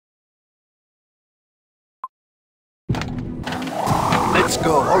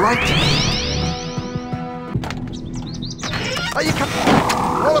go, all right? Are you coming?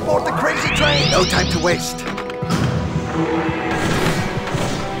 All aboard the crazy train! No time to waste.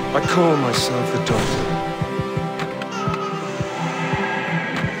 I call myself the Doctor.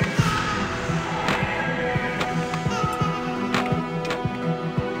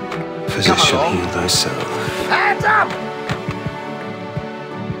 Physician, heal thyself. Hands up!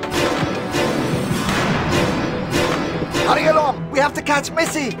 Hurry along! We have to catch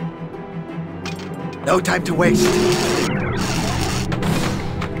Missy! No time to waste.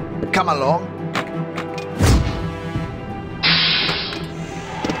 Come along.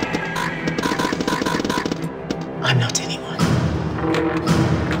 I'm not anyone.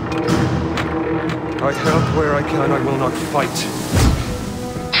 I help where I can, I will not fight.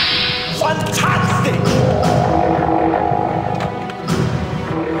 Fantastic!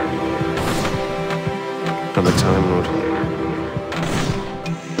 I'm a Time Lord.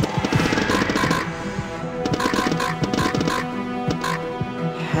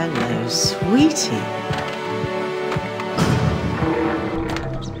 Hello, sweetie.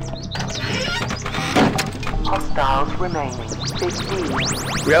 Hostiles remaining.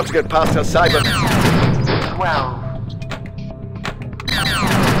 15. We have to get past her cyber. 12.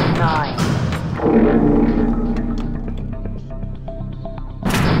 9.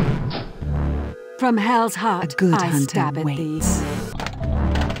 From hell's heart, A good I hunter stab at thee. waits.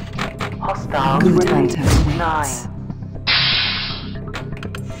 Hostiles Good remaining. hunter waits. 9.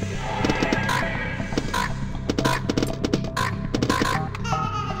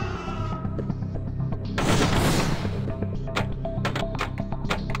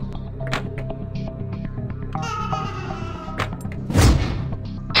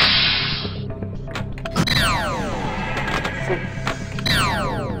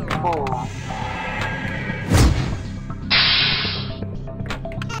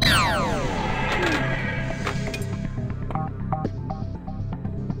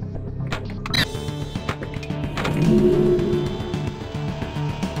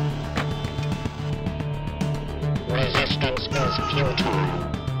 Resistance is futile.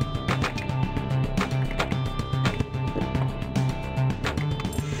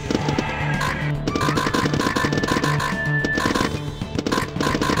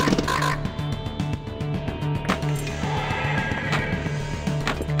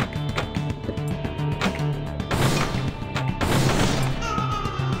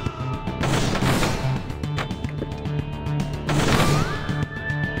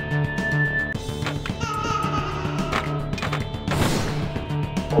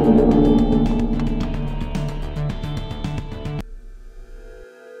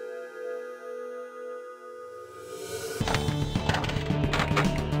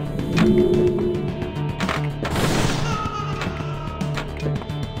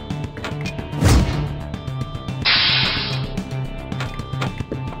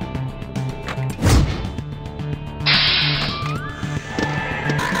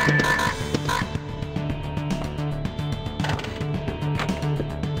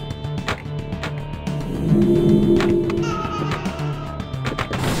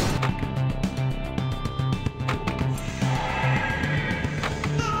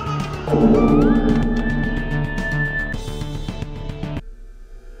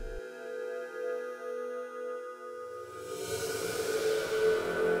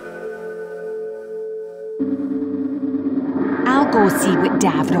 I'll go see what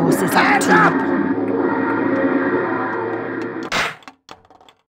Davros is up to.